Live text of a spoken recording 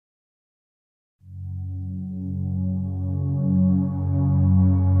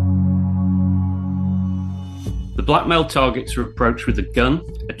The blackmail targets are approached with a gun,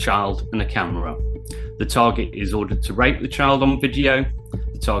 a child, and a camera. The target is ordered to rape the child on video.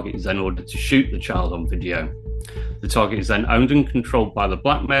 The target is then ordered to shoot the child on video. The target is then owned and controlled by the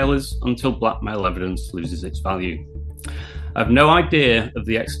blackmailers until blackmail evidence loses its value. I have no idea of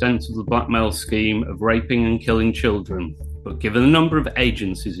the extent of the blackmail scheme of raping and killing children, but given the number of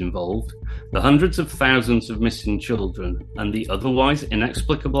agencies involved, the hundreds of thousands of missing children, and the otherwise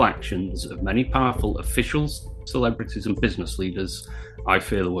inexplicable actions of many powerful officials, celebrities, and business leaders, I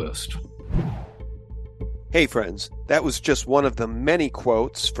fear the worst. Hey friends, that was just one of the many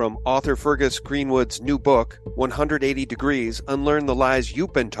quotes from author Feargus Greenwood's new book, 180 Degrees, Unlearn the Lies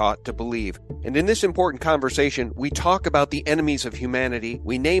You've Been Taught to Believe. And in this important conversation, we talk about the enemies of humanity,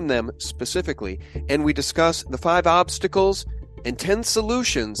 we name them specifically, and we discuss the 5 obstacles and 10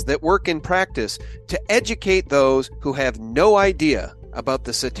 solutions that work in practice to educate those who have no idea about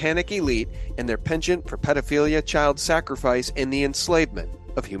the satanic elite and their penchant for pedophilia, child sacrifice, and the enslavement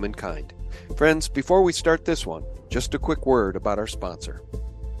of humankind. Friends, before we start this one, just a quick word about our sponsor.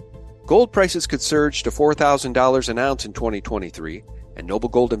 Gold prices could surge to $4,000 an ounce in 2023, and Noble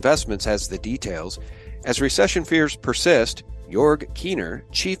Gold Investments has the details. As recession fears persist, Jörg Kiener,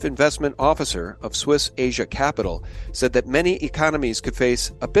 Chief Investment Officer of Swiss Asia Capital, said that many economies could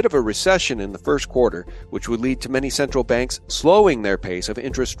face a bit of a recession in the first quarter, which would lead to many central banks slowing their pace of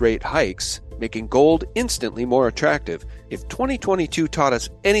interest rate hikes, making gold instantly more attractive. If 2022 taught us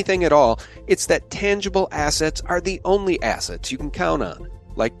anything at all, it's that tangible assets are the only assets you can count on,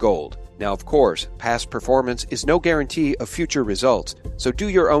 like gold. Now, of course, past performance is no guarantee of future results, so do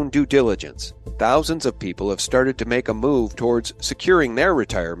your own due diligence. Thousands of people have started to make a move towards securing their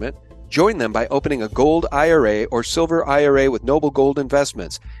retirement. Join them by opening a gold IRA or silver IRA with Noble Gold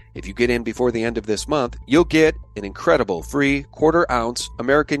Investments. If you get in before the end of this month, you'll get an incredible free quarter-ounce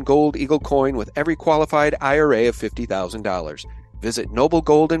American Gold Eagle coin with every qualified IRA of $50,000. Visit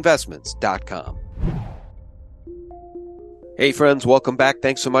noblegoldinvestments.com. Hey friends, welcome back.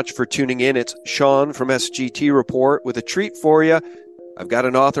 Thanks so much for tuning in. It's Sean from SGT Report with a treat for you. I've got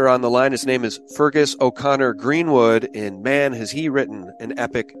an author on the line. His name is Feargus O'Connor Greenwood, and man, has he written an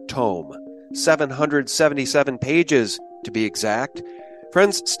epic tome. 777 pages, to be exact.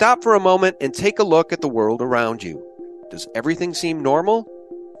 Friends, stop for a moment and take a look at the world around you. Does everything seem normal?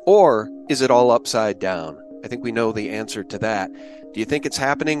 Or is it all upside down? I think we know the answer to that. Do you think it's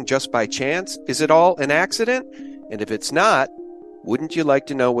happening just by chance? Is it all an accident? And if it's not, wouldn't you like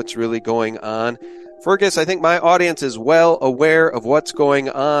to know what's really going on? Feargus, I think my audience is well aware of what's going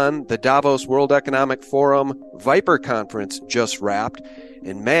on. The Davos World Economic Forum Viper Conference just wrapped.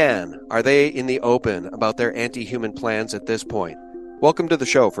 And man, are they in the open about their anti-human plans at this point. Welcome to the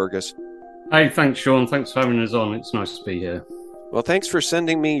show, Feargus. Hey, thanks, Sean. Thanks for having us on. It's nice to be here. Well, thanks for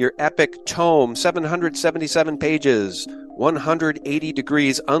sending me your epic tome, 777 pages, 180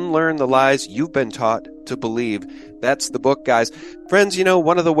 Degrees, Unlearn the Lies You've Been Taught to Believe. That's the book, guys. Friends, you know,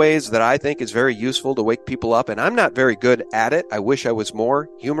 one of the ways that I think is very useful to wake people up, and I'm not very good at it. I wish I was more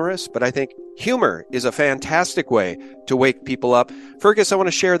humorous, but I think humor is a fantastic way to wake people up. Feargus, I want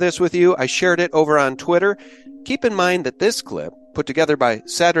to share this with you. I shared it over on Twitter. Keep in mind that this clip, put together by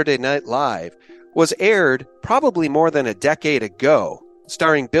Saturday Night Live, was aired probably more than a decade ago,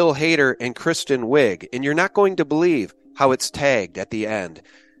 starring Bill Hader and Kristen Wiig, and you're not going to believe how it's tagged at the end.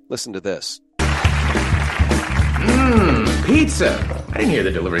 Listen to this. Pizza. I didn't hear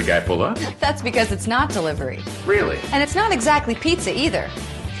the delivery guy pull up. That's because it's not delivery. Really? And it's not exactly pizza either.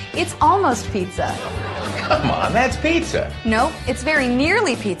 It's almost pizza. Come on, that's pizza. Nope, it's very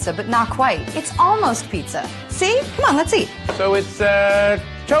nearly pizza, but not quite. It's almost pizza. See? Come on, let's eat. So it's,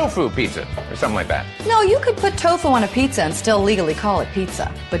 tofu pizza, or something like that. No, you could put tofu on a pizza and still legally call it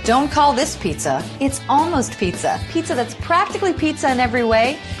pizza. But don't call this pizza. It's almost pizza. Pizza that's practically pizza in every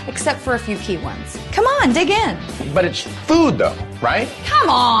way, except for a few key ones. Come on, dig in. But it's food, though, right? Come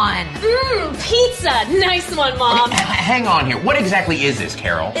on. Pizza. Nice one, Mom. Okay, hang on here. What exactly is this,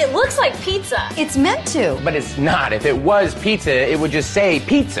 Carol? It looks like pizza. It's meant to. But it's not. If it was pizza, it would just say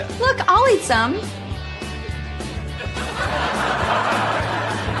pizza. Look, I'll eat some.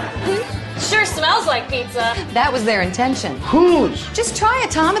 Sure smells like pizza. That was their intention. Whose? Just try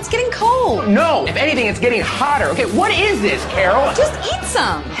it, Tom. It's getting cold. No. If anything, it's getting hotter. Okay, what is this, Carol? Just eat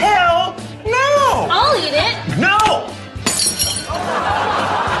some. Hell no! I'll eat it. No!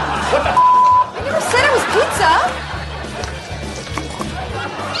 What the I never said it was pizza.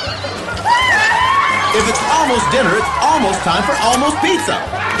 If it's almost dinner, it's almost time for Almost Pizza.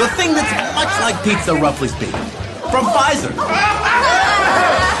 The thing that's much like pizza, roughly speaking. From Pfizer.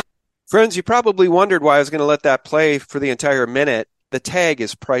 Friends, you probably wondered why I was going to let that play for the entire minute. The tag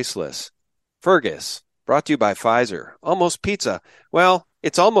is priceless. Feargus brought to you by Pfizer. Almost pizza. Well,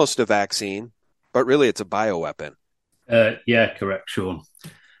 it's almost a vaccine, but really it's a bioweapon. Yeah, correct, Sean.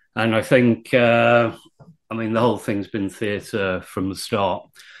 And I think, the whole thing's been theatre from the start.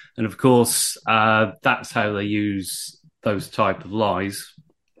 And of course, that's how they use those type of lies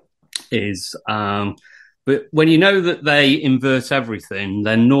is, but when you know that they invert everything,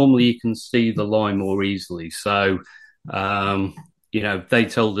 then normally you can see the lie more easily. So, they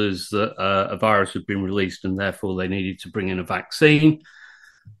told us that a virus had been released and therefore they needed to bring in a vaccine.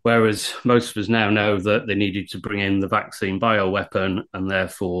 Whereas most of us now know that they needed to bring in the vaccine bioweapon and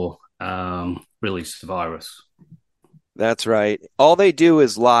therefore release the virus. That's right. All they do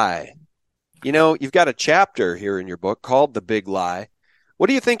is lie. You've got a chapter here in your book called The Big Lie. What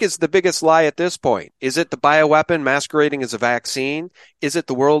do you think is the biggest lie at this point? Is it the bioweapon masquerading as a vaccine? Is it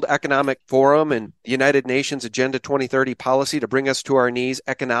the World Economic Forum and the United Nations Agenda 2030 policy to bring us to our knees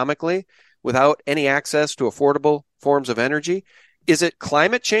economically without any access to affordable forms of energy? Is it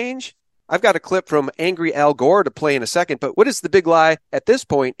climate change? I've got a clip from Angry Al Gore to play in a second, but what is the big lie at this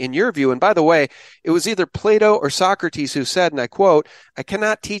point in your view? And by the way, it was either Plato or Socrates who said, and I quote, "I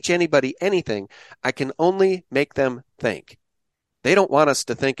cannot teach anybody anything. I can only make them think." They don't want us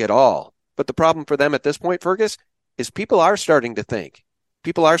to think at all. But the problem for them at this point, Feargus, is people are starting to think.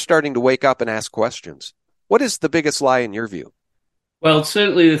 People are starting to wake up and ask questions. What is the biggest lie in your view? Well,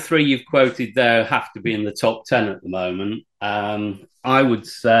 certainly the three you've quoted there have to be in the top 10 at the moment. I would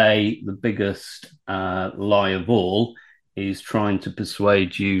say the biggest lie of all is trying to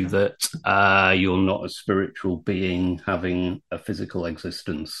persuade you that you're not a spiritual being having a physical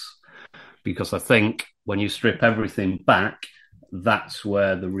existence. Because I think when you strip everything back, that's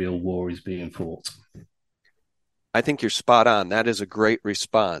where the real war is being fought. I think you're spot on. That is a great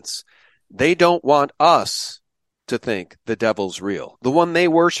response. They don't want us to think the devil's real. The one they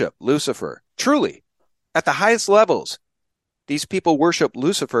worship, Lucifer. Truly, at the highest levels, these people worship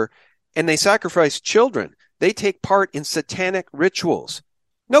Lucifer and they sacrifice children. They take part in satanic rituals.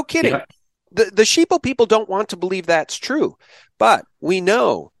 No kidding. Yeah. The sheeple people don't want to believe that's true. But we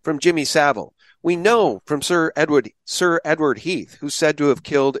know from Jimmy Savile, we know from Sir Edward Heath, who's said to have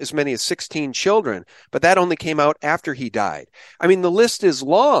killed as many as 16 children, but that only came out after he died. I mean, the list is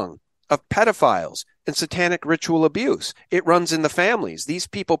long of pedophiles and satanic ritual abuse. It runs in the families. These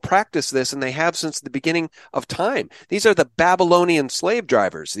people practice this, and they have since the beginning of time. These are the Babylonian slave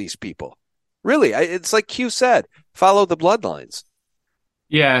drivers, these people. Really, it's like Q said, follow the bloodlines.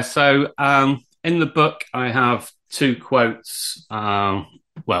 Yeah, so in the book, I have two quotes.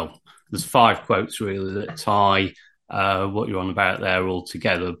 There's 5 quotes really that tie what you're on about there all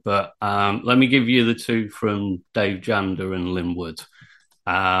together. But let me give you the 2 from Dave Jander and Linwood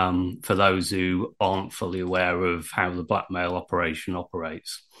for those who aren't fully aware of how the blackmail operation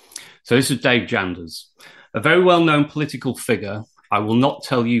operates. So this is Dave Jander's. A very well-known political figure, I will not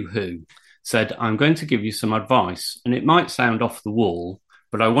tell you who, said, "I'm going to give you some advice, and it might sound off the wall,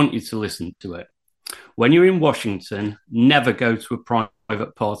 but I want you to listen to it. When you're in Washington, never go to a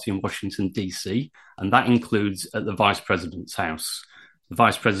private party in Washington, D.C., and that includes at the vice president's house." The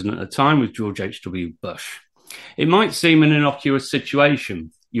vice president at the time was George H.W. Bush. "It might seem an innocuous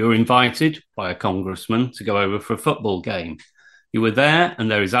situation. You're invited by a congressman to go over for a football game. You were there, and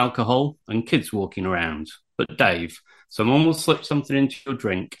there is alcohol and kids walking around. But Dave, someone will slip something into your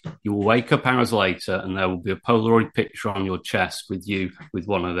drink. You will wake up hours later, and there will be a Polaroid picture on your chest with you with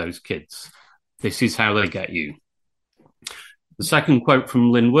one of those kids. This is how they get you." The second quote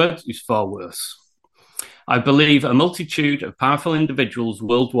from Linwood is far worse. "I believe a multitude of powerful individuals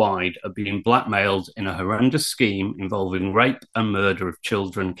worldwide are being blackmailed in a horrendous scheme involving rape and murder of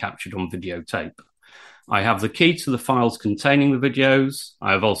children captured on videotape. I have the key to the files containing the videos.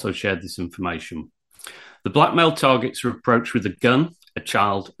 I have also shared this information. The blackmail targets are approached with a gun, a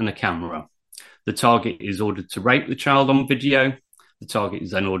child, and a camera. The target is ordered to rape the child on video. The target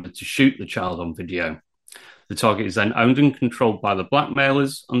is then ordered to shoot the child on video. The target is then owned and controlled by the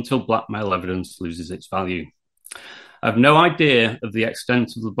blackmailers until blackmail evidence loses its value. I have no idea of the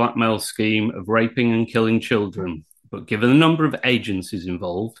extent of the blackmail scheme of raping and killing children, but given the number of agencies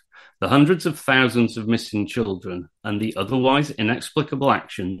involved, the hundreds of thousands of missing children, and the otherwise inexplicable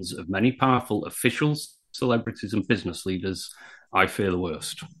actions of many powerful officials, celebrities, and business leaders, I fear the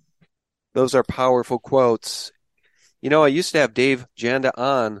worst." Those are powerful quotes. I used to have Dave Janda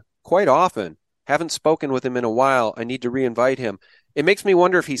on quite often. Haven't spoken with him in a while. I need to reinvite him. It makes me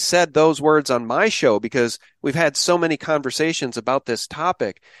wonder if he said those words on my show because we've had so many conversations about this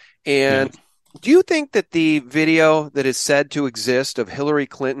topic. And do you think that the video that is said to exist of Hillary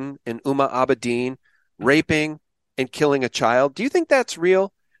Clinton and Uma Abedin raping and killing a child, do you think that's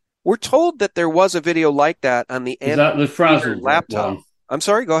real? We're told that there was a video like that on the Is that the frazzle drip laptop. one? I'm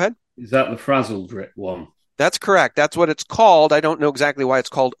sorry, go ahead. Is that the frazzle drip one? That's correct. That's what it's called. I don't know exactly why it's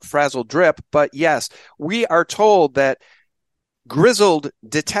called frazzle drip, but yes, we are told that grizzled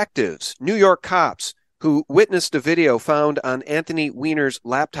detectives, New York cops who witnessed a video found on Anthony Weiner's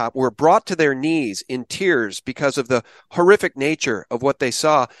laptop were brought to their knees in tears because of the horrific nature of what they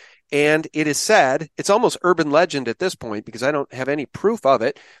saw. And it is said, it's almost urban legend at this point because I don't have any proof of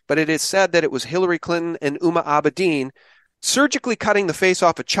it, but it is said that it was Hillary Clinton and Uma Abedin surgically cutting the face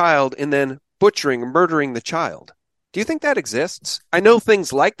off a child and then murdering the child. Do you think that exists? I know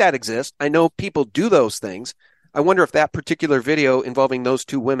things like that exist. I know people do those things. I wonder if that particular video involving those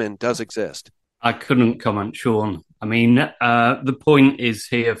two women does exist. I couldn't comment, Sean. I mean, the point is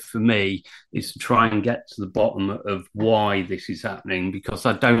here for me is to try and get to the bottom of why this is happening, because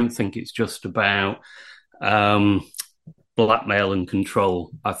I don't think it's just about blackmail and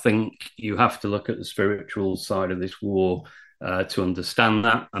control. I think you have to look at the spiritual side of this war to understand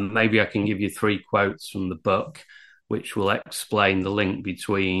that. And maybe I can give you 3 quotes from the book, which will explain the link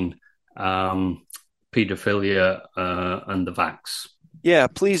between paedophilia and the vax. Yeah,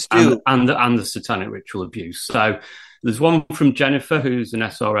 please do. And the satanic ritual abuse. So there's one from Jennifer, who's an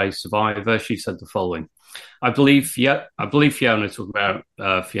SRA survivor. She said the following. I believe Fiona talked about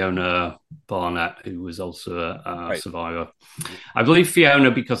Fiona Barnett, who was also a survivor. I believe Fiona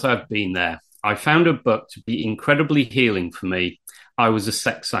because I've been there. I found her book to be incredibly healing for me. I was a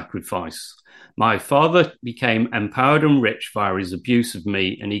sex sacrifice. My father became empowered and rich via his abuse of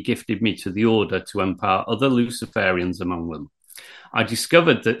me, and he gifted me to the order to empower other Luciferians among them. I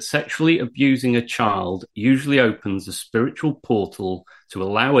discovered that sexually abusing a child usually opens a spiritual portal to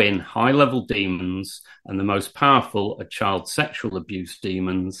allow in high-level demons, and the most powerful are child sexual abuse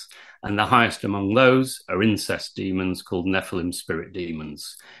demons, and the highest among those are incest demons called Nephilim spirit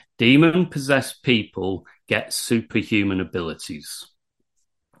demons. Demon-possessed people get superhuman abilities.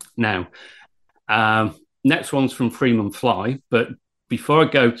 Now, next one's from Freeman Fly, but before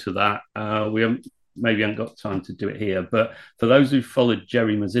I go to that, maybe I haven't got time to do it here, but for those who followed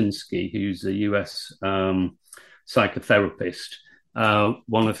Jerry Mazinski, who's a US psychotherapist,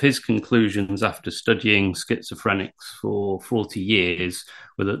 one of his conclusions after studying schizophrenics for 40 years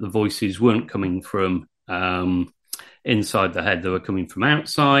were that the voices weren't coming from inside the head, they were coming from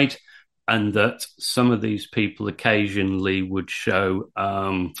outside, and that some of these people occasionally would show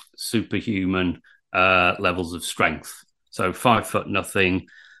superhuman levels of strength. So 5'0",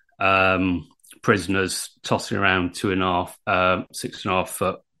 prisoners tossing around 6.5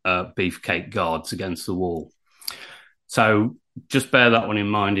 foot beefcake guards against the wall. So just bear that one in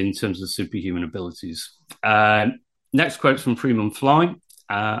mind in terms of superhuman abilities. Next quote's from Freeman Fly.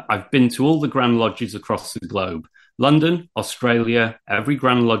 I've been to all the Grand Lodges across the globe. London, Australia, every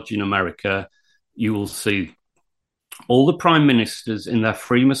Grand Lodge in America. You will see all the prime ministers in their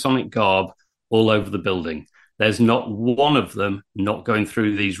Freemasonic garb all over the building. There's not one of them not going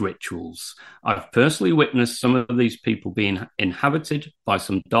through these rituals. I've personally witnessed some of these people being inhabited by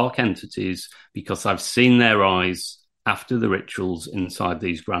some dark entities because I've seen their eyes after the rituals inside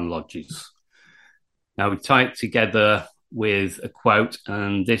these Grand Lodges. Now, we tie it together with a quote,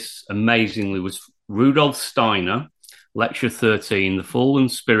 and this amazingly was Rudolf Steiner, Lecture 13, The Fallen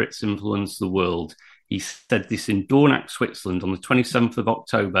Spirits Influence the World. He said this in Dornach, Switzerland on the 27th of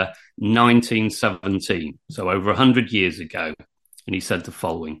October, 1917, so over 100 years ago. And he said the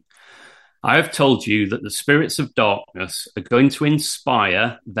following. I have told you that the spirits of darkness are going to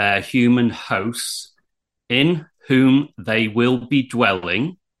inspire their human hosts in whom they will be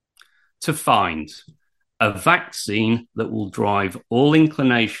dwelling to find a vaccine that will drive all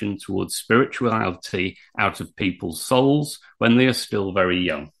inclination towards spirituality out of people's souls when they are still very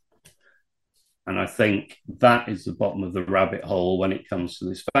young. And I think that is the bottom of the rabbit hole when it comes to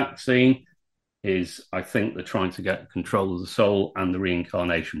this vaccine, is I think they're trying to get control of the soul and the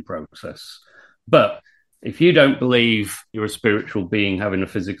reincarnation process. But if you don't believe you're a spiritual being having a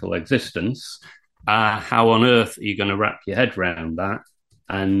physical existence, how on earth are you going to wrap your head around that?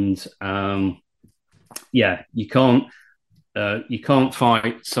 And you can't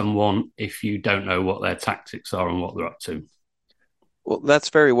fight someone if you don't know what their tactics are and what they're up to. Well, that's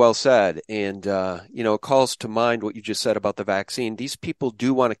very well said. And, it calls to mind what you just said about the vaccine. These people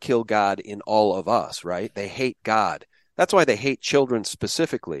do want to kill God in all of us, right? They hate God. That's why they hate children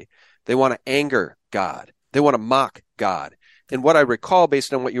specifically. They want to anger God. They want to mock God. And what I recall,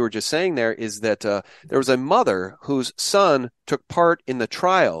 based on what you were just saying there, is that there was a mother whose son took part in the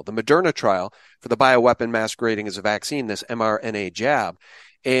trial, the Moderna trial, for the bioweapon masquerading as a vaccine, this mRNA jab.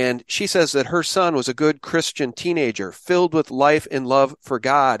 And she says that her son was a good Christian teenager, filled with life and love for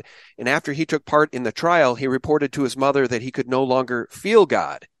God. And after he took part in the trial, he reported to his mother that he could no longer feel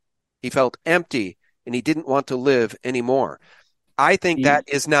God. He felt empty and he didn't want to live anymore. I think that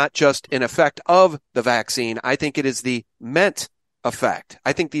is not just an effect of the vaccine. I think it is the meant effect.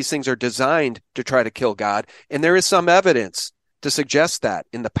 I think these things are designed to try to kill God. And there is some evidence to suggest that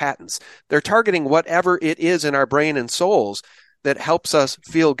in the patents. They're targeting whatever it is in our brain and souls that helps us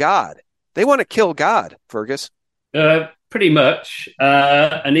feel God. They want to kill God, Feargus. Pretty much.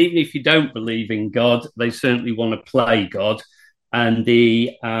 And even if you don't believe in God, they certainly want to play God. And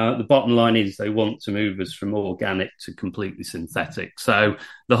the bottom line is they want to move us from organic to completely synthetic. So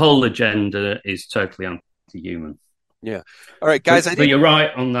the whole agenda is totally anti-human. Yeah. All right, guys. But you're right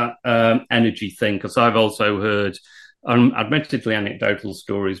on that energy thing, because I've also heard, admittedly anecdotal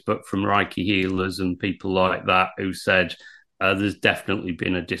stories, but from Reiki healers and people like that who said there's definitely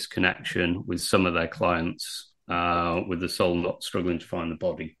been a disconnection with some of their clients, with the soul not struggling to find the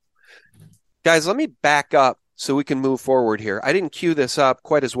body. Guys, let me back up so we can move forward here. I didn't cue this up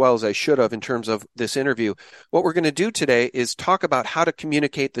quite as well as I should have in terms of this interview. What we're going to do today is talk about how to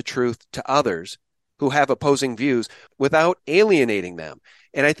communicate the truth to others who have opposing views without alienating them.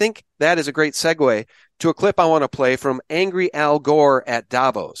 And I think that is a great segue to a clip I want to play from Angry Al Gore at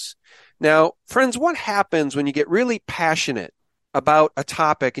Davos. Now, friends, what happens when you get really passionate about a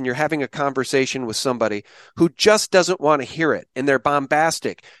topic and you're having a conversation with somebody who just doesn't want to hear it and they're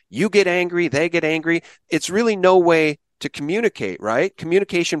bombastic? You get angry, they get angry. It's really no way to communicate, right?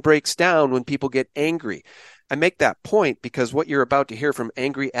 Communication breaks down when people get angry. I make that point because what you're about to hear from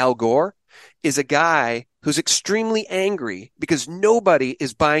Angry Al Gore is a guy who's extremely angry because nobody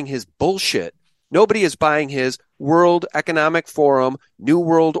is buying his bullshit. Nobody is buying his World Economic Forum, New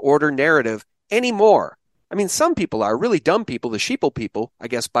World Order narrative anymore. I mean, some people are really dumb people, the sheeple people, I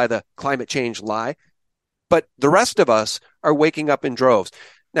guess, by the climate change lie. But the rest of us are waking up in droves.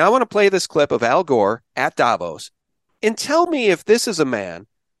 Now, I want to play this clip of Al Gore at Davos and tell me if this is a man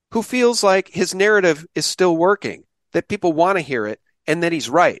who feels like his narrative is still working, that people want to hear it, and that he's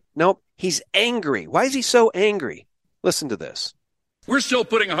right. Nope, he's angry. Why is he so angry? Listen to this. We're still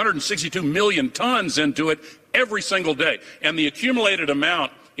putting 162 million tons into it every single day, and the accumulated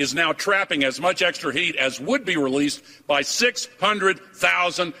amount is now trapping as much extra heat as would be released by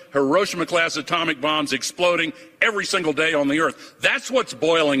 600,000 Hiroshima-class atomic bombs exploding every single day on the Earth. That's what's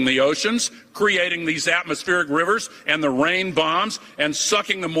boiling the oceans, creating these atmospheric rivers and the rain bombs and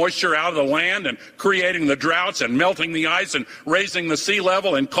sucking the moisture out of the land and creating the droughts and melting the ice and raising the sea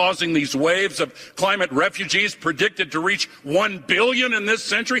level and causing these waves of climate refugees predicted to reach 1 billion in this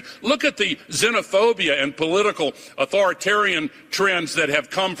century. Look at the xenophobia and political authoritarian trends that have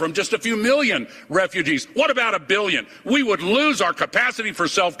come from just a few million refugees. What about 1 billion? We would lose our capacity for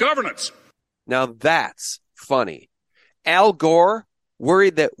self-governance. Now that's funny. Al Gore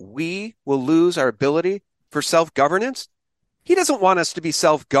worried that we will lose our ability for self-governance? He doesn't want us to be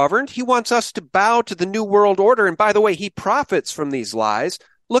self-governed. He wants us to bow to the New World Order. And by the way, he profits from these lies.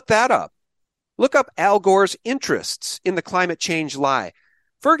 Look that up. Look up Al Gore's interests in the climate change lie.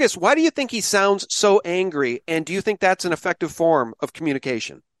 Feargus, why do you think he sounds so angry? And do you think that's an effective form of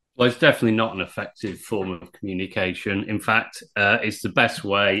communication? Well, it's definitely not an effective form of communication. In fact, it's the best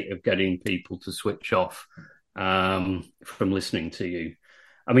way of getting people to switch off from listening to you.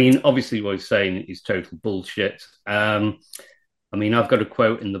 I mean, obviously what he's saying is total bullshit. I mean, I've got a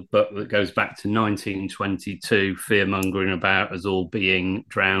quote in the book that goes back to 1922, fear-mongering about us all being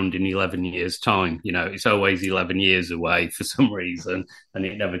drowned in 11 years' time. You know, it's always 11 years away for some reason, and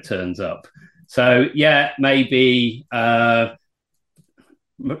it never turns up. So, yeah, maybe it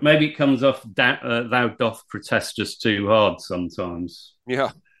comes off, thou doth protest just too hard sometimes. Yeah,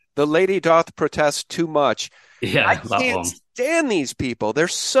 the lady doth protest too much. Yeah, I can't stand these people. They're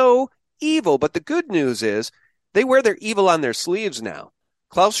so evil. But the good news is they wear their evil on their sleeves now.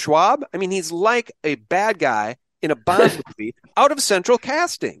 Klaus Schwab, I mean, he's like a bad guy in a Bond movie out of central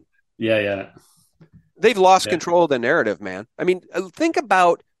casting. Yeah. They've lost control of the narrative, man. I mean, think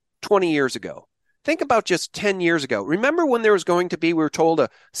about 20 years ago. Think about just 10 years ago. Remember when there was going to be, we were told, a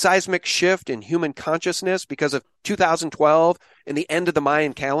seismic shift in human consciousness because of 2012 and the end of the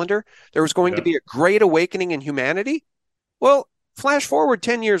Mayan calendar? There was going to be a great awakening in humanity? Well, flash forward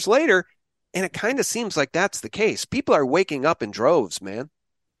 10 years later, and it kind of seems like that's the case. People are waking up in droves, man.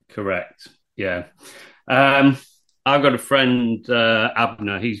 Correct. Yeah. I've got a friend,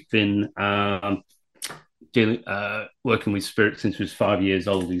 Abner. He's been working with spirits since he was 5 years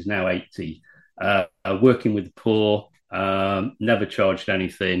old. He's now 80. Working with the poor, never charged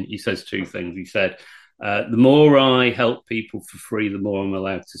anything. He says two things. He said, The more I help people for free, the more I'm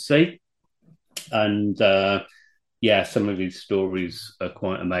allowed to see. And some of his stories are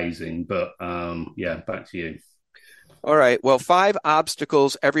quite amazing. But back to you. All right. Well, 5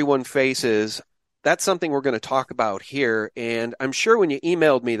 obstacles everyone faces. That's something we're going to talk about here. And I'm sure when you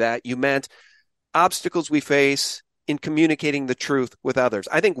emailed me that, you meant obstacles we face in communicating the truth with others.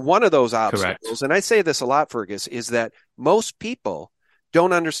 I think one of those obstacles, correct, and I say this a lot, Feargus, is that most people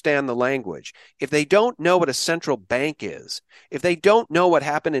don't understand the language. If they don't know what a central bank is, if they don't know what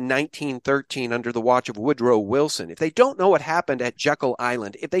happened in 1913 under the watch of Woodrow Wilson, if they don't know what happened at Jekyll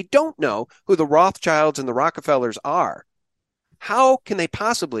Island, if they don't know who the Rothschilds and the Rockefellers are, how can they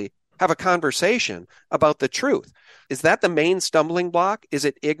possibly have a conversation about the truth? Is that the main stumbling block? Is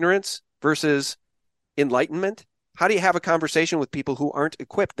it ignorance versus enlightenment? How do you have a conversation with people who aren't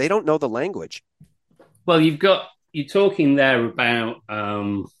equipped? They don't know the language. Well, you're talking there about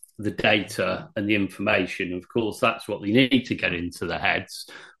the data and the information. Of course, that's what they need to get into their heads,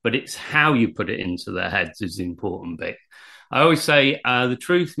 but it's how you put it into their heads is the important bit. I always say the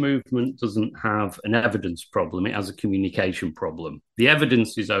truth movement doesn't have an evidence problem. It has a communication problem. The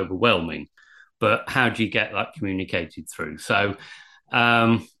evidence is overwhelming, but how do you get that communicated through? So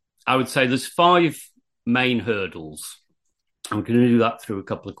I would say there's 5 main hurdles. I'm going to do that through a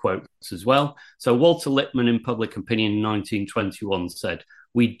couple of quotes as well. So Walter Lippmann in Public Opinion in 1921 said,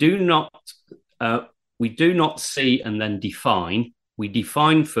 we do not see and then define. We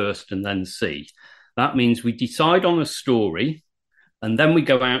define first and then see. That means we decide on a story and then we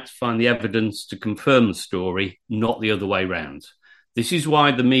go out to find the evidence to confirm the story, not the other way around. This is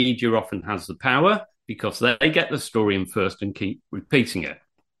why the media often has the power, because they get the story in first and keep repeating it.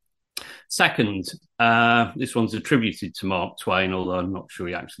 Second, this one's attributed to Mark Twain, although I'm not sure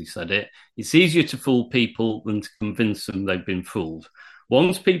he actually said it. It's easier to fool people than to convince them they've been fooled.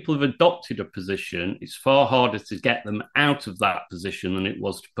 Once people have adopted a position, it's far harder to get them out of that position than it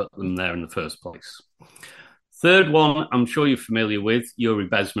was to put them there in the first place. Third one, I'm sure you're familiar with, Yuri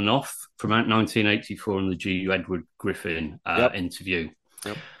Bezmenov from 1984 in the G. Edward Griffin interview.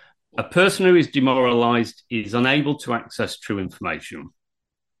 Yep. A person who is demoralized is unable to access true information.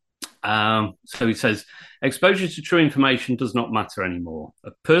 So he says, exposure to true information does not matter anymore.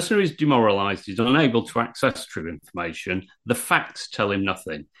 A person who is demoralized is unable to access true information. The facts tell him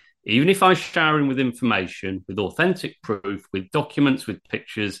nothing. Even if I shower him with information, with authentic proof, with documents, with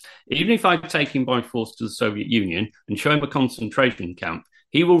pictures, even if I take him by force to the Soviet Union and show him a concentration camp,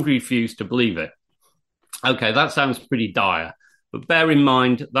 he will refuse to believe it. Okay, that sounds pretty dire, but bear in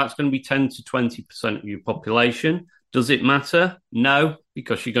mind that's going to be 10 to 20% of your population. Does it matter? No,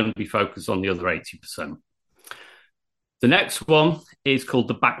 because you're going to be focused on the other 80%. The next one is called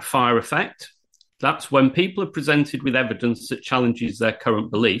the backfire effect. That's when people are presented with evidence that challenges their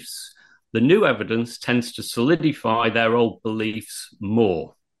current beliefs. The new evidence tends to solidify their old beliefs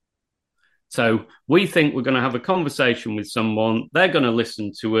more. So we think we're going to have a conversation with someone. They're going to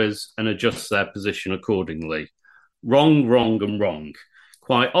listen to us and adjust their position accordingly. Wrong, wrong, and wrong.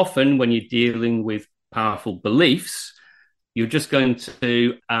 Quite often when you're dealing with powerful beliefs, you're just going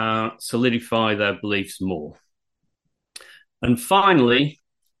to solidify their beliefs more. And finally,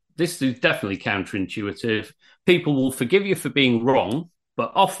 this is definitely counterintuitive. People will forgive you for being wrong,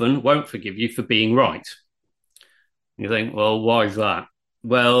 but often won't forgive you for being right. You think, well, why is that?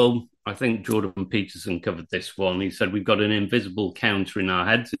 Well, I think Jordan Peterson covered this one. He said we've got an invisible counter in our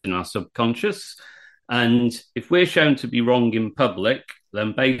heads, in our subconscious. And if we're shown to be wrong in public,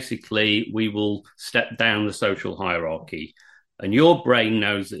 then basically we will step down the social hierarchy. And your brain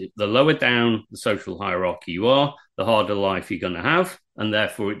knows that the lower down the social hierarchy you are, the harder life you're going to have, and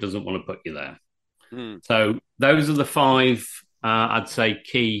therefore it doesn't want to put you there. So those are the 5, I'd say,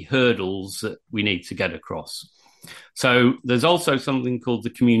 key hurdles that we need to get across. So there's also something called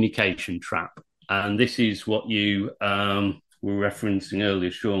the communication trap. And this is what you were referencing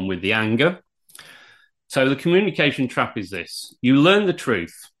earlier, Sean, with the anger. So the communication trap is this. You learn the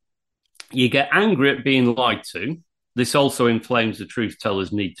truth. You get angry at being lied to. This also inflames the truth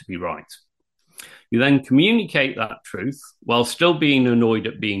teller's need to be right. You then communicate that truth while still being annoyed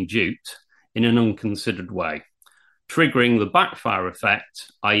at being duped in an unconsidered way, triggering the backfire effect,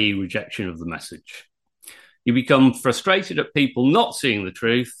 i.e. rejection of the message. You become frustrated at people not seeing the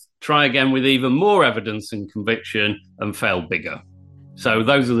truth, try again with even more evidence and conviction, and fail bigger. So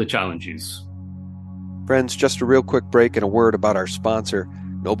those are the challenges. Friends, just a real quick break and a word about our sponsor.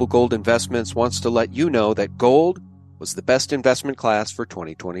 Noble Gold Investments wants to let you know that gold was the best investment class for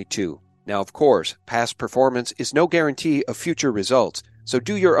 2022. Now, of course, past performance is no guarantee of future results, so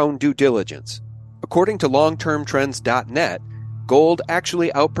do your own due diligence. According to longtermtrends.net, gold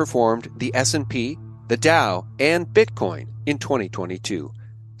actually outperformed the S&P, the Dow, and Bitcoin in 2022.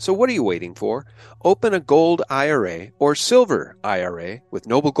 So what are you waiting for? Open a gold IRA or silver IRA with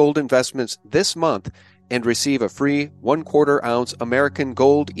Noble Gold Investments this month and receive a free 1/4 ounce American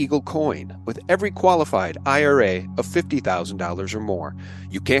Gold Eagle coin with every qualified IRA of $50,000 or more.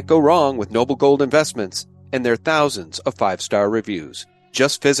 You can't go wrong with Noble Gold Investments and their thousands of 5-star reviews.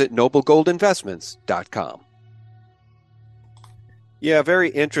 Just visit noblegoldinvestments.com. Yeah, very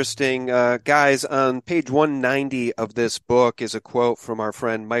interesting. Guys, on page 190 of this book is a quote from our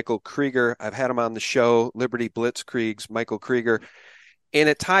friend Michael Krieger. I've had him on the show, Liberty Blitzkrieg's Michael Krieger. And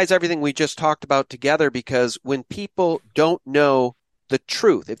it ties everything we just talked about together, because when people don't know the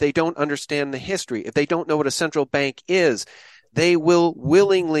truth, if they don't understand the history, if they don't know what a central bank is, they will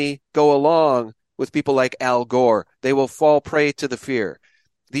willingly go along with people like Al Gore. They will fall prey to the fear.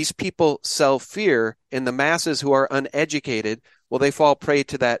 These people sell fear, and the masses who are uneducated, well, they fall prey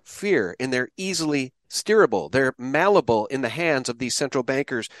to that fear, and they're easily steerable. They're malleable in the hands of these central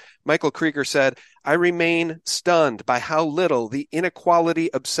bankers. Michael Krieger said, "I remain stunned by how little the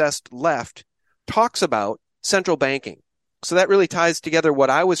inequality-obsessed left talks about central banking." So that really ties together what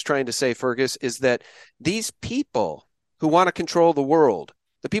I was trying to say, Feargus, is that these people who want to control the world,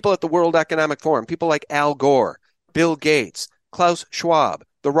 the people at the World Economic Forum, people like Al Gore, Bill Gates, Klaus Schwab,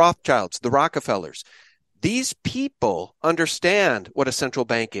 the Rothschilds, the Rockefellers, these people understand what a central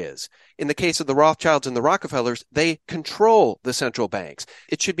bank is. In the case of the Rothschilds and the Rockefellers, they control the central banks.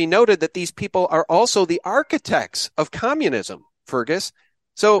 It should be noted that these people are also the architects of communism, Feargus.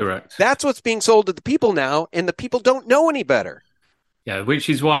 So Correct. That's what's being sold to the people now, and the people don't know any better. Yeah, which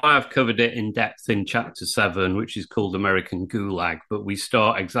is why I've covered it in depth in Chapter 7, which is called American Gulag. But we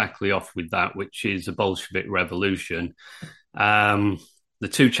start exactly off with that, which is a Bolshevik revolution. The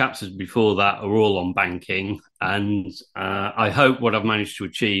 2 chapters before that are all on banking. And I hope what I've managed to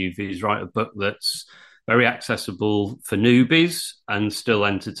achieve is write a book that's very accessible for newbies and still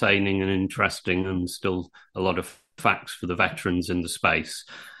entertaining and interesting, and still a lot of facts for the veterans in the space.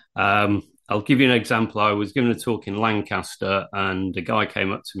 I'll give you an example. I was giving a talk in Lancaster, and a guy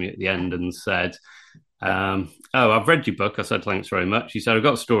came up to me at the end and said, "Oh, I've read your book." I said, "Thanks very much." He said, "I've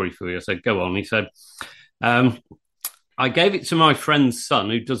got a story for you." I said, "Go on." He said, "I gave it to my friend's son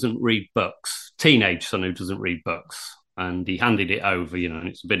who doesn't read books, teenage son who doesn't read books." And he handed it over, and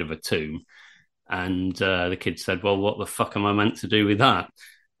it's a bit of a tomb. And the kid said, "Well, what the fuck am I meant to do with that?"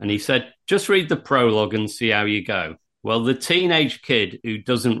 And he said, "Just read the prologue and see how you go." Well, the teenage kid who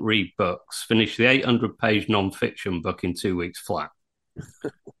doesn't read books finished the 800-page non-fiction book in 2 weeks flat.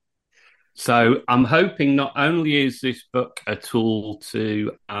 So I'm hoping not only is this book a tool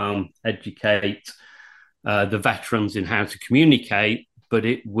to educate the veterans in how to communicate, but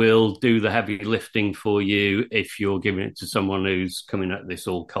it will do the heavy lifting for you if you're giving it to someone who's coming at this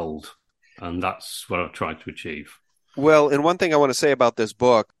all cold. And that's what I've tried to achieve. Well, and one thing I want to say about this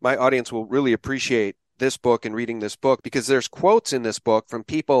book, my audience will really appreciate this book and reading this book, because there's quotes in this book from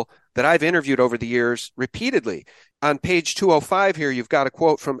people that I've interviewed over the years repeatedly. On page 205 here, you've got a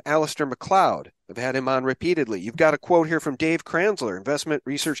quote from Alistair McLeod. I've had him on repeatedly. You've got a quote here from Dave Kranzler, Investment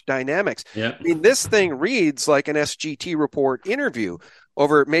Research Dynamics. Yeah. I mean, this thing reads like an SGT report interview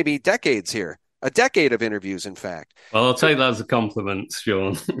over maybe decades here, a decade of interviews, in fact. Well, I'll take that as a compliment,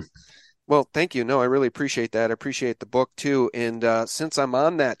 Sean. Well, thank you. No, I really appreciate that. I appreciate the book, too. And since I'm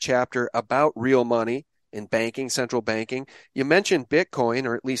on that chapter about real money in banking, central banking, you mentioned Bitcoin,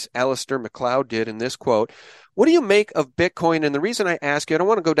 or at least Alistair McLeod did in this quote. What do you make of Bitcoin? And the reason I ask you, I don't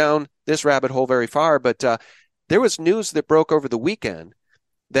want to go down this rabbit hole very far, but there was news that broke over the weekend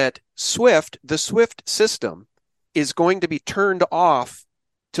that SWIFT, the SWIFT system, is going to be turned off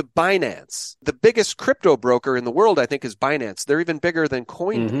to Binance. The biggest crypto broker in the world, I think, is Binance. They're even bigger than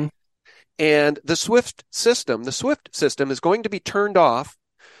Coinbase. Mm-hmm. And the SWIFT system is going to be turned off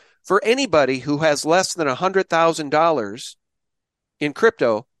for anybody who has less than $100,000 in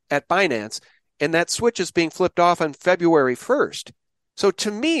crypto at Binance, and that switch is being flipped off on February 1st. So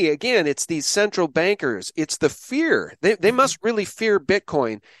to me, again, it's these central bankers. It's the fear. They must really fear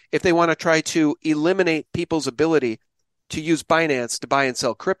Bitcoin if they want to try to eliminate people's ability to use Binance to buy and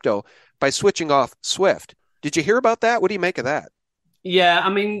sell crypto by switching off SWIFT. Did you hear about that? What do you make of that? Yeah, I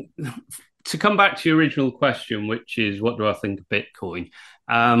mean, to come back to your original question, which is what do I think of Bitcoin?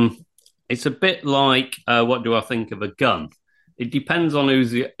 It's a bit like what do I think of a gun? It depends on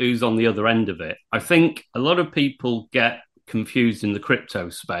who's on the other end of it. I think a lot of people get confused in the crypto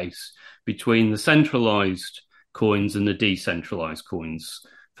space between the centralized coins and the decentralized coins.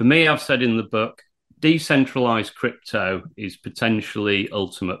 For me, I've said in the book, decentralized crypto is potentially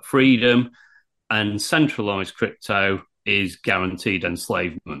ultimate freedom, and centralized crypto is guaranteed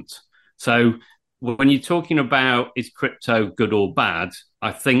enslavement. So when you're talking about is crypto good or bad,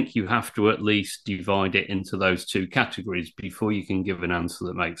 I think you have to at least divide it into those two categories before you can give an answer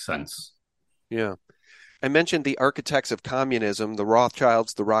that makes sense. Yeah. I mentioned the architects of communism, the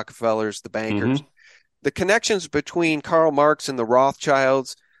Rothschilds, the Rockefellers, the bankers. The connections between Karl Marx and the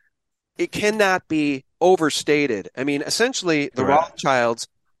Rothschilds, it cannot be overstated. I mean, essentially, the Rothschilds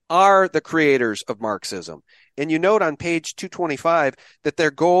are the creators of Marxism. And you note on page 225 that their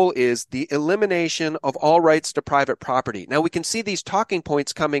goal is the elimination of all rights to private property. Now, we can see these talking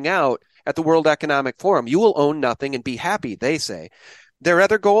points coming out at the World Economic Forum. You will own nothing and be happy, they say. Their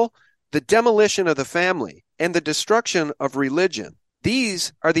other goal, the demolition of the family and the destruction of religion.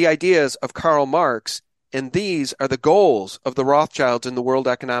 These are the ideas of Karl Marx, and these are the goals of the Rothschilds in the World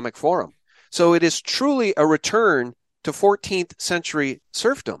Economic Forum. So it is truly a return to 14th century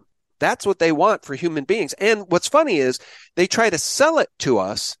serfdom. That's what they want for human beings. And what's funny is they try to sell it to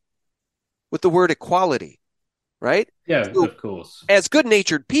us with the word equality, right? Yeah, so, of course. As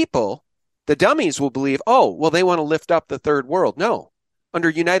good-natured people, the dummies will believe, oh, well, they want to lift up the third world. No. Under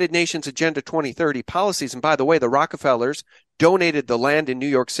United Nations Agenda 2030 policies, and by the way, the Rockefellers donated the land in New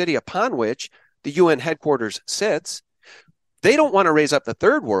York City upon which the UN headquarters sits. They don't want to raise up the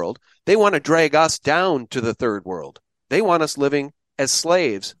third world. They want to drag us down to the third world. They want us living as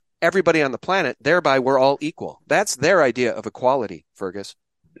slaves, everybody on the planet, thereby we're all equal. That's their idea of equality, Feargus.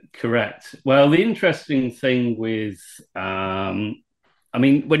 Correct. Well, the interesting thing with, when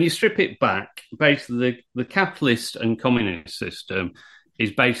you strip it back, basically the capitalist and communist system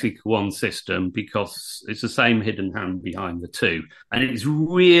is basically one system because it's the same hidden hand behind the two. And it's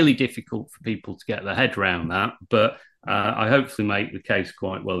really difficult for people to get their head around that, but I hopefully make the case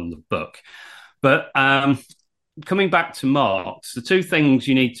quite well in the book. But coming back to Marx, the two things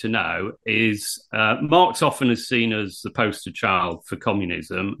you need to know is Marx often is seen as the poster child for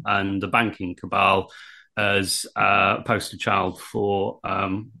communism and the banking cabal as a poster child for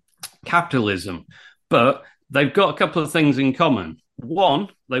capitalism. But they've got a couple of things in common. One,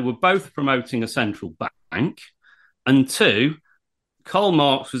 they were both promoting a central bank. And two, Karl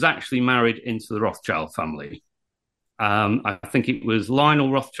Marx was actually married into the Rothschild family. I think it was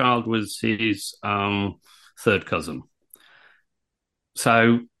Lionel Rothschild was his third cousin.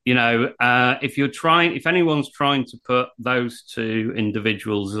 So, if anyone's trying to put those two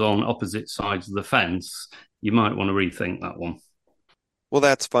individuals on opposite sides of the fence, you might want to rethink that one. Well,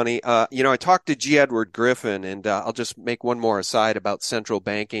 that's funny. I talked to G. Edward Griffin, and I'll just make one more aside about central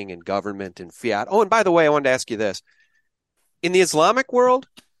banking and government and fiat. Oh, and by the way, I wanted to ask you this. In the Islamic world,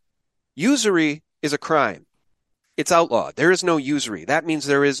 usury is a crime. It's outlawed. There is no usury. That means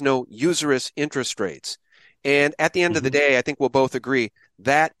there is no usurious interest rates. And at the end of the day, I think we'll both agree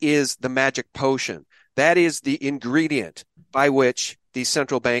that is the magic potion. That is the ingredient by which these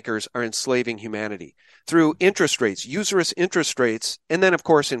central bankers are enslaving humanity through interest rates, usurious interest rates, and then, of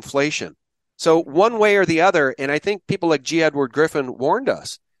course, inflation. So one way or the other, and I think people like G. Edward Griffin warned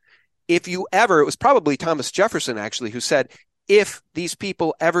us, it was probably Thomas Jefferson, actually, who said, if these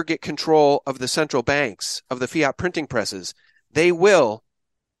people ever get control of the central banks, of the fiat printing presses, they will,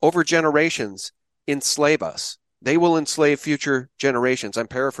 over generations, enslave us. They will enslave future generations. I'm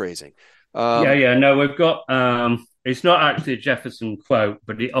paraphrasing. No, we've got, it's not actually a Jefferson quote,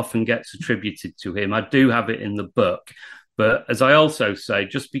 but it often gets attributed to him. I do have it in the book. But as I also say,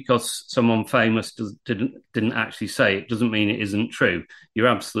 just because someone famous didn't actually say it doesn't mean it isn't true. You're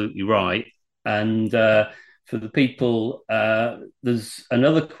absolutely right. And for the people, there's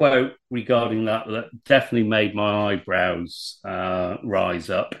another quote regarding that definitely made my eyebrows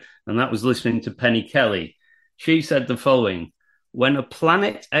rise up. And that was listening to Penny Kelly. She said the following: when a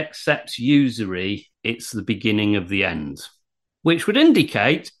planet accepts usury, it's the beginning of the end, which would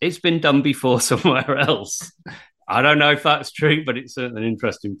indicate it's been done before somewhere else. I don't know if that's true, but it's certainly an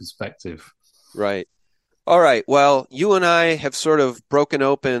interesting perspective. Right. All right. Well, you and I have sort of broken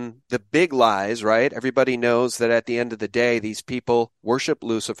open the big lies, right? Everybody knows that at the end of the day, these people worship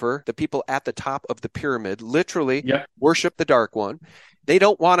Lucifer. The people at the top of the pyramid literally worship the Dark One. They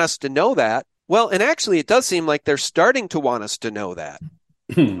don't want us to know that. Well, and actually, it does seem like they're starting to want us to know that,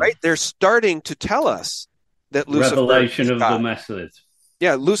 right? They're starting to tell us that Lucifer revelation is of God. the method.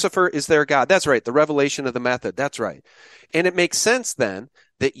 Yeah, Lucifer is their God. That's right. The revelation of the method. That's right. And it makes sense then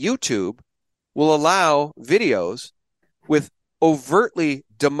that YouTube will allow videos with overtly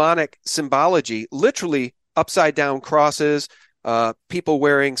demonic symbology, literally upside down crosses, people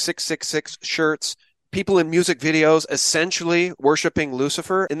wearing 666 shirts, people in music videos essentially worshiping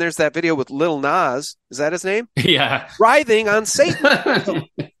Lucifer. And there's that video with Lil Nas. Is that his name? Yeah. Writhing on Satan.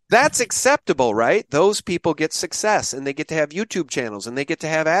 That's acceptable, right? Those people get success and they get to have YouTube channels and they get to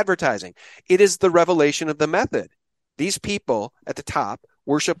have advertising. It is the revelation of the method. These people at the top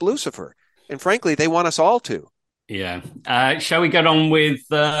worship Lucifer. And frankly, they want us all to. Yeah. Shall we get on with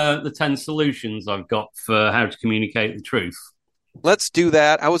the 10 solutions I've got for how to communicate the truth? Let's do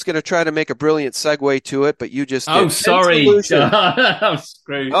that. I was going to try to make a brilliant segue to it, but you just did. Oh, sorry. I'm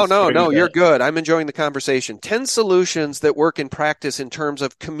screwed. No, you're good. I'm enjoying the conversation. 10 solutions that work in practice in terms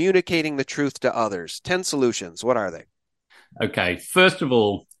of communicating the truth to others. 10 solutions. What are they? Okay. First of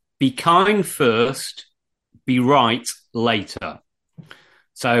all, be kind first, be right later.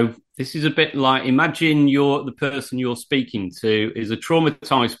 So this is a bit like, imagine the person you're speaking to is a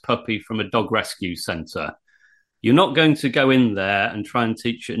traumatized puppy from a dog rescue center. You're not going to go in there and try and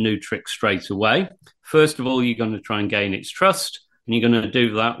teach it a new trick straight away. First of all, you're going to try and gain its trust, and you're going to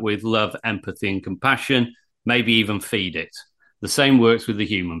do that with love, empathy, and compassion, maybe even feed it. The same works with the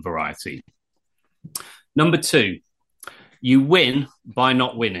human variety. Number 2, you win by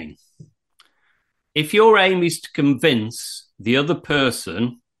not winning. If your aim is to convince the other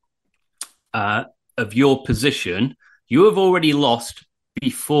person of your position, you have already lost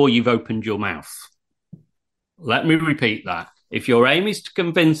before you've opened your mouth. Let me repeat that. If your aim is to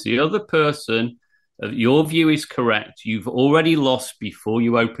convince the other person that your view is correct, you've already lost before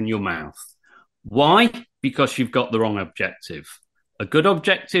you open your mouth. Why? Because you've got the wrong objective. A good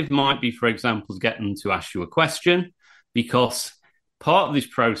objective might be, for example, to get them to ask you a question, because part of this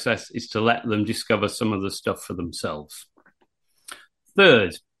process is to let them discover some of the stuff for themselves.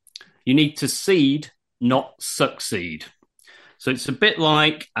 Third, you need to seed, not succeed. So it's a bit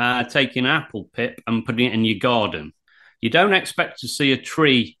like taking an apple pip and putting it in your garden. You don't expect to see a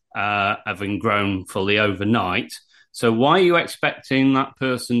tree having grown fully overnight. So why are you expecting that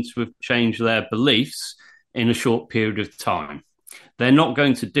person to have changed their beliefs in a short period of time? They're not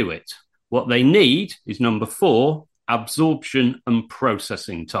going to do it. What they need is number 4, absorption and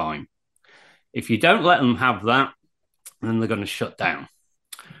processing time. If you don't let them have that, then they're going to shut down.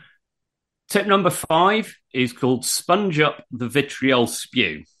 Tip number 5 is called sponge up the vitriol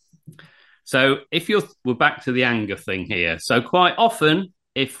spew. So we're back to the anger thing here. So quite often,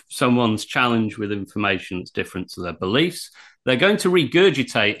 if someone's challenged with information that's different to their beliefs, they're going to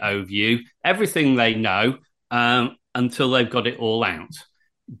regurgitate over you everything they know until they've got it all out.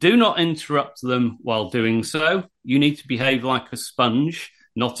 Do not interrupt them while doing so. You need to behave like a sponge,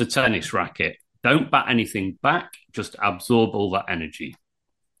 not a tennis racket. Don't bat anything back, just absorb all that energy.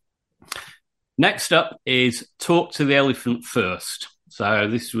 Next up is talk to the elephant first. So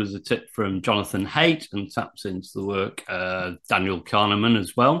this was a tip from Jonathan Haidt and taps into the work of Daniel Kahneman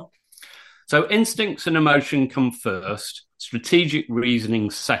as well. So instincts and emotion come first, strategic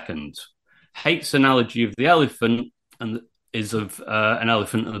reasoning second. Haidt's analogy of the elephant is of an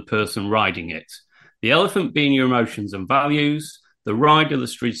elephant and the person riding it. The elephant being your emotions and values, the rider the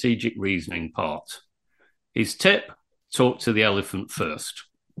strategic reasoning part. His tip, talk to the elephant first.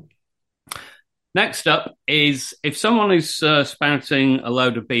 Next up is if someone is spouting a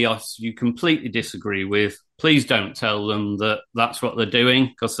load of BS you completely disagree with, please don't tell them that that's what they're doing,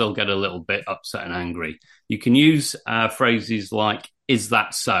 because they'll get a little bit upset and angry. You can use phrases like, is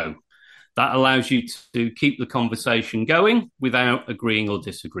that so? That allows you to keep the conversation going without agreeing or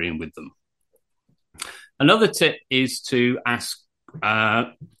disagreeing with them. Another tip is to ask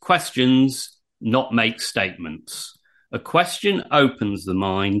questions, not make statements. A question opens the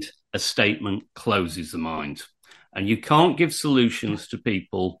mind, a statement closes the mind. And you can't give solutions to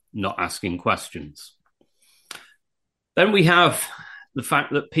people not asking questions. Then we have the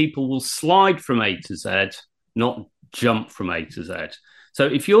fact that people will slide from A to Z, not jump from A to Z. So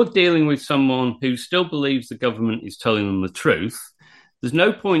if you're dealing with someone who still believes the government is telling them the truth, there's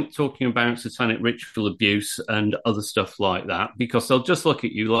no point talking about satanic ritual abuse and other stuff like that, because they'll just look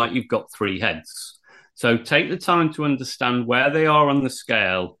at you like you've got 3 heads. So take the time to understand where they are on the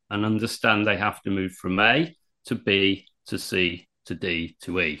scale and understand they have to move from A to B to C to D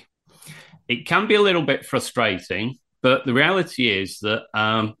to E. It can be a little bit frustrating, but the reality is that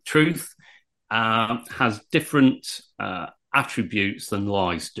truth has different attributes than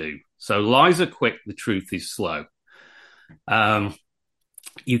lies do. So lies are quick, the truth is slow. You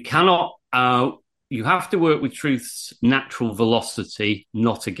have to work with truth's natural velocity,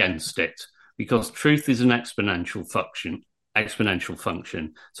 not against it, because truth is an exponential function.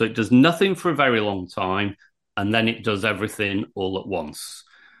 So it does nothing for a very long time, and then it does everything all at once.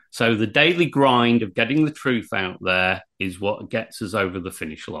 So the daily grind of getting the truth out there is what gets us over the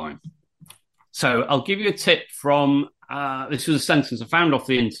finish line. So I'll give you a tip from, this was a sentence I found off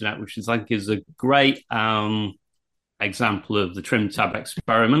the internet, which I think is a great example of the trim tab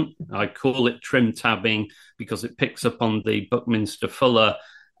experiment. I call it trim tabbing because it picks up on the Buckminster Fuller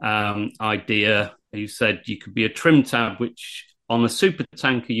idea. You said you could be a trim tab, which on a super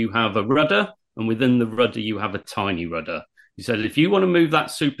tanker you have a rudder, and within the rudder you have a tiny rudder. He said if you want to move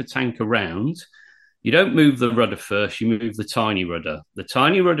that super tank around, you don't move the rudder first, you move the tiny rudder. The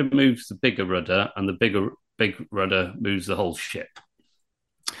tiny rudder moves the bigger rudder, and the big rudder moves the whole ship.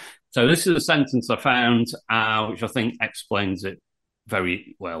 So this is a sentence I found, which I think explains it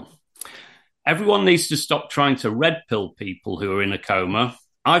very well. Everyone needs to stop trying to red pill people who are in a coma.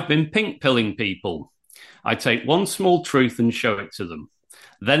 I've been pink pilling people. I take one small truth and show it to them.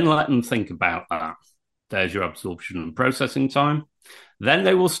 Then let them think about that. There's your absorption and processing time. Then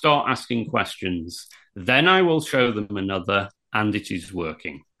they will start asking questions. Then I will show them another, and it is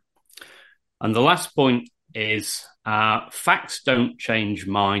working. And the last point is facts don't change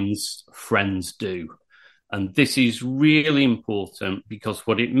minds, friends do. And this is really important because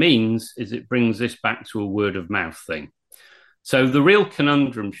what it means is it brings this back to a word of mouth thing. So the real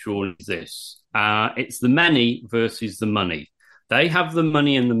conundrum, Sean, is this. It's the many versus the money. They have the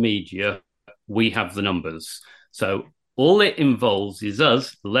money and the media. We have the numbers. So all it involves is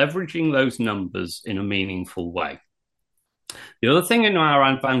us leveraging those numbers in a meaningful way. The other thing in our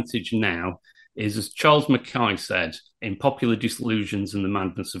advantage now is, as Charles Mackay said, in Popular Disillusions and the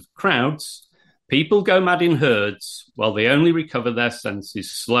Madness of Crowds, people go mad in herds while they only recover their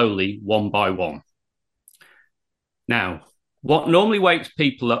senses slowly, one by one. Now, what normally wakes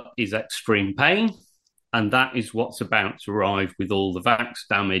people up is extreme pain, and that is what's about to arrive with all the vax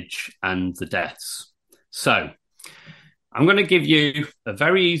damage and the deaths. So, I'm going to give you a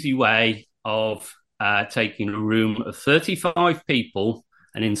very easy way of taking a room of 35 people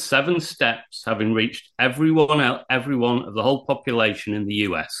and in 7 steps having reached everyone of the whole population in the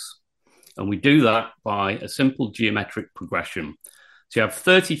US. And we do that by a simple geometric progression. So you have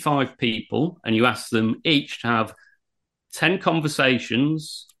 35 people and you ask them each to have 10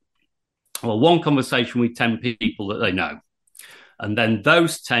 conversations, or one conversation with 10 people that they know. And then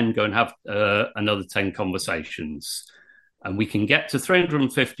those 10 go and have another 10 conversations. And we can get to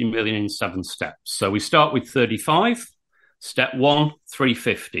 350 million in 7 steps. So we start with 35. Step 1,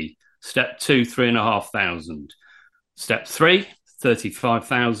 350. Step 2, 3,500. Step 3,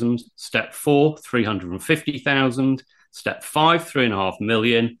 35,000. Step 4, 350,000. Step 5, 3.5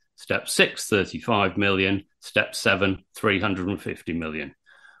 million. Step 6, 35 million. Step 7, 350 million.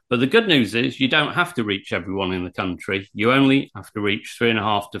 But the good news is you don't have to reach everyone in the country. You only have to reach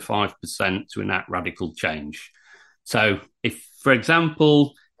 3.5% to 5% to enact radical change. So if, for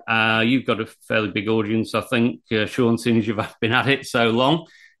example, you've got a fairly big audience, I think, Sean, since you've been at it so long,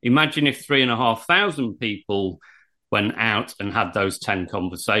 imagine if 3,500 people went out and had those 10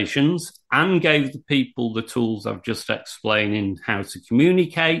 conversations and gave the people the tools I've just explained in how to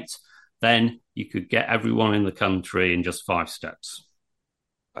communicate, then you could get everyone in the country in just 5 steps.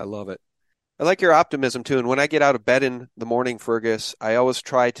 I love it. I like your optimism, too. And when I get out of bed in the morning, Feargus, I always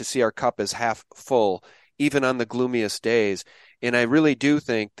try to see our cup as half full, even on the gloomiest days. And I really do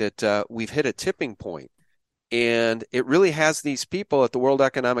think that we've hit a tipping point. And it really has these people at the World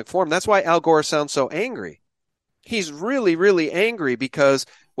Economic Forum. That's why Al Gore sounds so angry. He's really, really angry because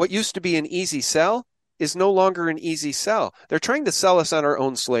what used to be an easy sell is no longer an easy sell. They're trying to sell us on our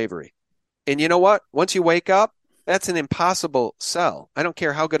own slavery. And you know what? Once you wake up, that's an impossible sell. I don't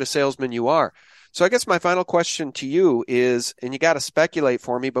care how good a salesman you are. So I guess my final question to you is, and you got to speculate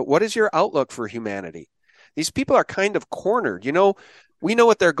for me, but what is your outlook for humanity? These people are kind of cornered. You know, we know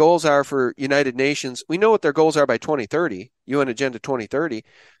what their goals are for United Nations. We know what their goals are by 2030, UN Agenda 2030.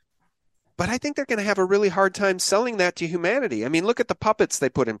 But I think they're going to have a really hard time selling that to humanity. I mean, look at the puppets they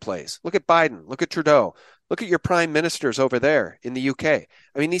put in place. Look at Biden. Look at Trudeau. Look at your prime ministers over there in the UK. I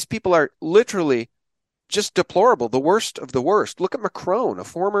mean, these people are literally just deplorable, the worst of the worst. Look at Macron, a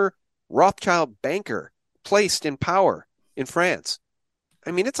former Rothschild banker placed in power in France.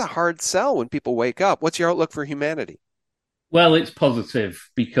 I mean, it's a hard sell when people wake up. What's your outlook for humanity? Well, it's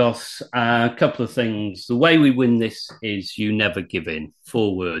positive because a couple of things. The way we win this is you never give in.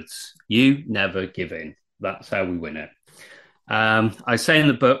 4 words. You never give in. That's how we win it. I say in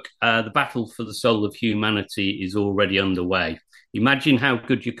the book, the battle for the soul of humanity is already underway. Imagine how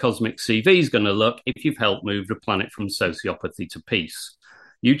good your cosmic CV is going to look if you've helped move the planet from sociopathy to peace.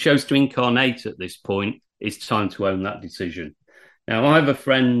 You chose to incarnate at this point. It's time to own that decision. Now, I have a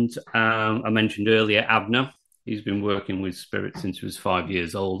friend I mentioned earlier, Abner. He's been working with spirit since he was 5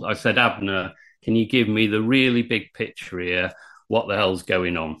 years old. I said, Abner, can you give me the really big picture here? What the hell's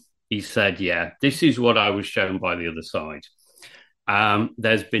going on? He said, yeah, this is what I was shown by the other side.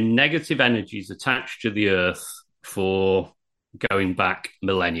 There's been negative energies attached to the earth for going back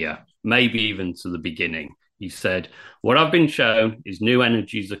millennia, maybe even to the beginning. He said, what I've been shown is new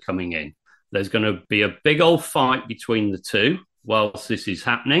energies are coming in. There's going to be a big old fight between the two whilst this is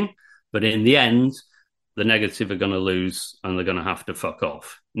happening. But in the end, the negative are going to lose and they're going to have to fuck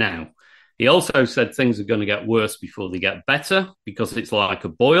off. Now, he also said things are going to get worse before they get better because it's like a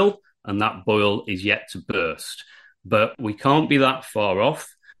boil and that boil is yet to burst. But we can't be that far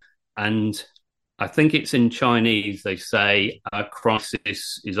off. And I think it's in Chinese, they say a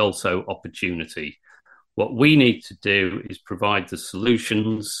crisis is also opportunity. What we need to do is provide the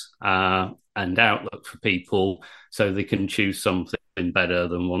solutions and outlook for people so they can choose something better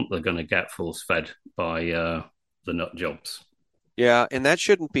than what they're going to get force-fed by the nut jobs. Yeah, and that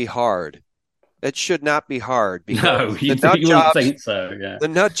shouldn't be hard. That should not be hard. No, you wouldn't think so, yeah. The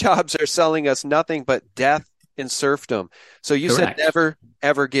nut jobs are selling us nothing but death and serfdom. So you Correct. said never,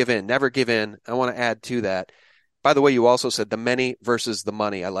 ever give in. Never give in. I want to add to that. By the way, you also said the many versus the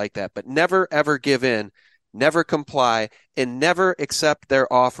money. I like that. But never, ever give in, never comply, and never accept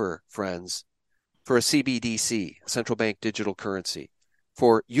their offer, friends, for a CBDC, central bank digital currency,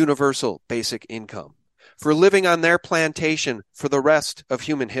 for universal basic income, for living on their plantation for the rest of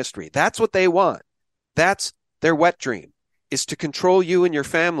human history. That's what they want. That's their wet dream, is to control you and your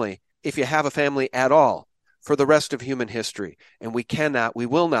family, if you have a family at all, for the rest of human history. And we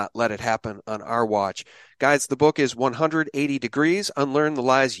will not let it happen on our watch. Guys, the book is 180 Degrees, Unlearn the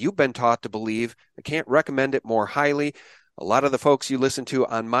Lies You've Been Taught to Believe. I can't recommend it more highly. A lot of the folks you listen to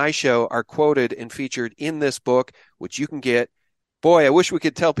on my show are quoted and featured in this book, which you can get. Boy, I wish we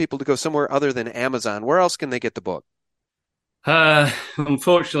could tell people to go somewhere other than Amazon. Where else can they get the book?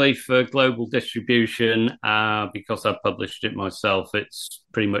 Unfortunately for global distribution, because I published it myself, it's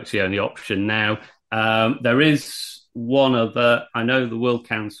pretty much the only option now. There is one other. I know the World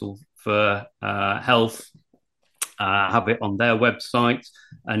Council for Health have it on their website.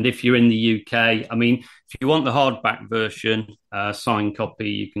 And if you're in the UK, I mean, if you want the hardback version, signed copy,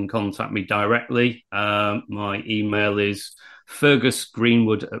 you can contact me directly. My email is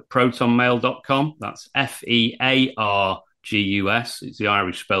fergusgreenwood@protonmail.com. That's Feargus. It's the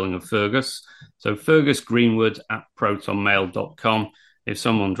Irish spelling of Fergus. So fergusgreenwood@protonmail.com. If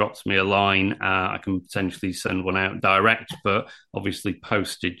someone drops me a line, I can potentially send one out direct, but obviously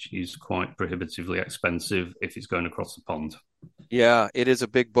postage is quite prohibitively expensive if it's going across the pond. Yeah, it is a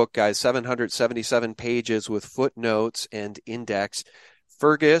big book, guys. 777 pages with footnotes and index.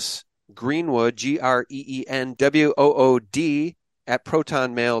 Feargus Greenwood, Greenwood,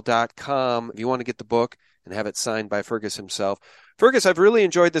 @protonmail.com. If you want to get the book and have it signed by Feargus himself. Feargus, I've really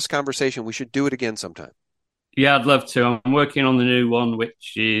enjoyed this conversation. We should do it again sometime. Yeah, I'd love to. I'm working on the new one,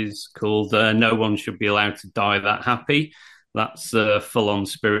 which is called No One Should Be Allowed to Die That Happy. That's a full-on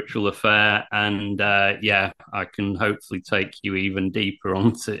spiritual affair. And yeah, I can hopefully take you even deeper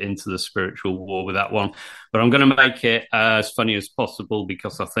into the spiritual war with that one. But I'm going to make it as funny as possible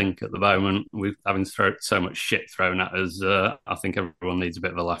because I think at the moment, we're having so much shit thrown at us. I think everyone needs a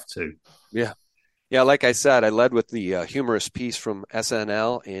bit of a laugh too. Yeah. Yeah, like I said, I led with the humorous piece from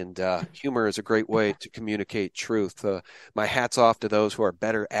SNL, and humor is a great way to communicate truth. My hat's off to those who are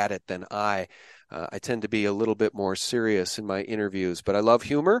better at it than I. I tend to be a little bit more serious in my interviews, but I love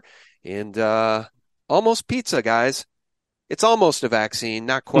humor. And almost pizza, guys. It's almost a vaccine,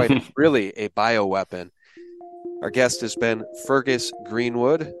 not quite. It's really a bioweapon. Our guest has been Feargus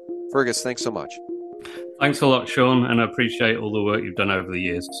Greenwood. Feargus, thanks so much. Thanks a lot, Sean, and I appreciate all the work you've done over the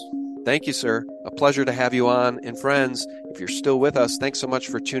years. Thank you, sir. A pleasure to have you on. And friends, if you're still with us, thanks so much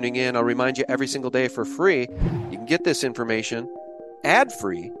for tuning in. I'll remind you every single day for free, you can get this information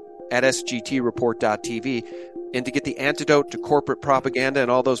ad-free at sgtreport.tv. And to get the antidote to corporate propaganda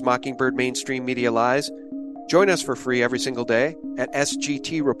and all those Mockingbird mainstream media lies, join us for free every single day at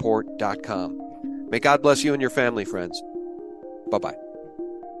sgtreport.com. May God bless you and your family, friends. Bye-bye.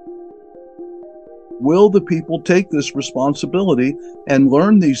 Will the people take this responsibility and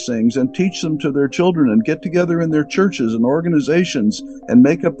learn these things and teach them to their children and get together in their churches and organizations and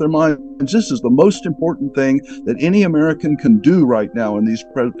make up their minds? This is the most important thing that any American can do right now in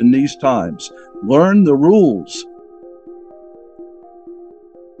these times. Learn the rules.